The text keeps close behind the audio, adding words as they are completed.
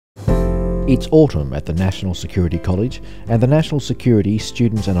It's autumn at the National Security College, and the National Security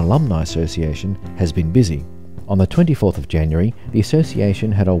Students and Alumni Association has been busy. On the 24th of January, the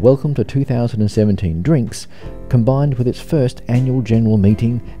association had a Welcome to 2017 drinks, combined with its first annual general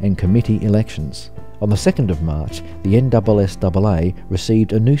meeting and committee elections. On the 2nd of March, the NSSAA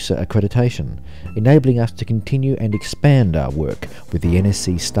received a NSSAA accreditation, enabling us to continue and expand our work with the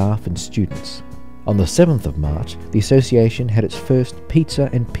NSC staff and students. On the 7th of March, the association had its first pizza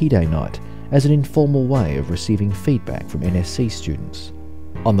and P-Day night as an informal way of receiving feedback from NSC students.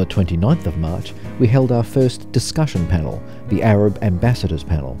 On the 29th of March, we held our first discussion panel, the Arab Ambassadors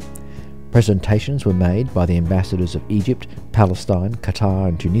Panel. Presentations were made by the ambassadors of Egypt, Palestine, Qatar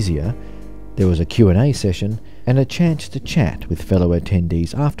and Tunisia. There was a Q&A session and a chance to chat with fellow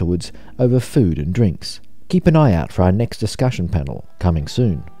attendees afterwards over food and drinks. Keep an eye out for our next discussion panel, coming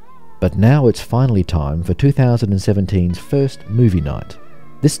soon. But now it's finally time for 2017's first movie night.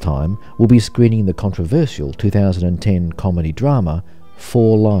 This time we'll be screening the controversial 2010 comedy drama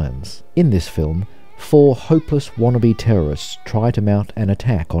 4 Lions. In this film, 4 hopeless wannabe terrorists try to mount an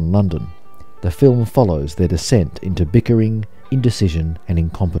attack on London. The film follows their descent into bickering, indecision and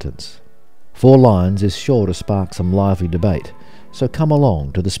incompetence. 4 Lions is sure to spark some lively debate, so come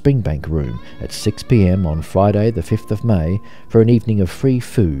along to the Springbank Room at 6 p.m. on Friday the 5th of May for an evening of free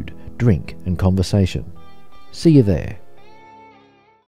food, drink and conversation. See you there.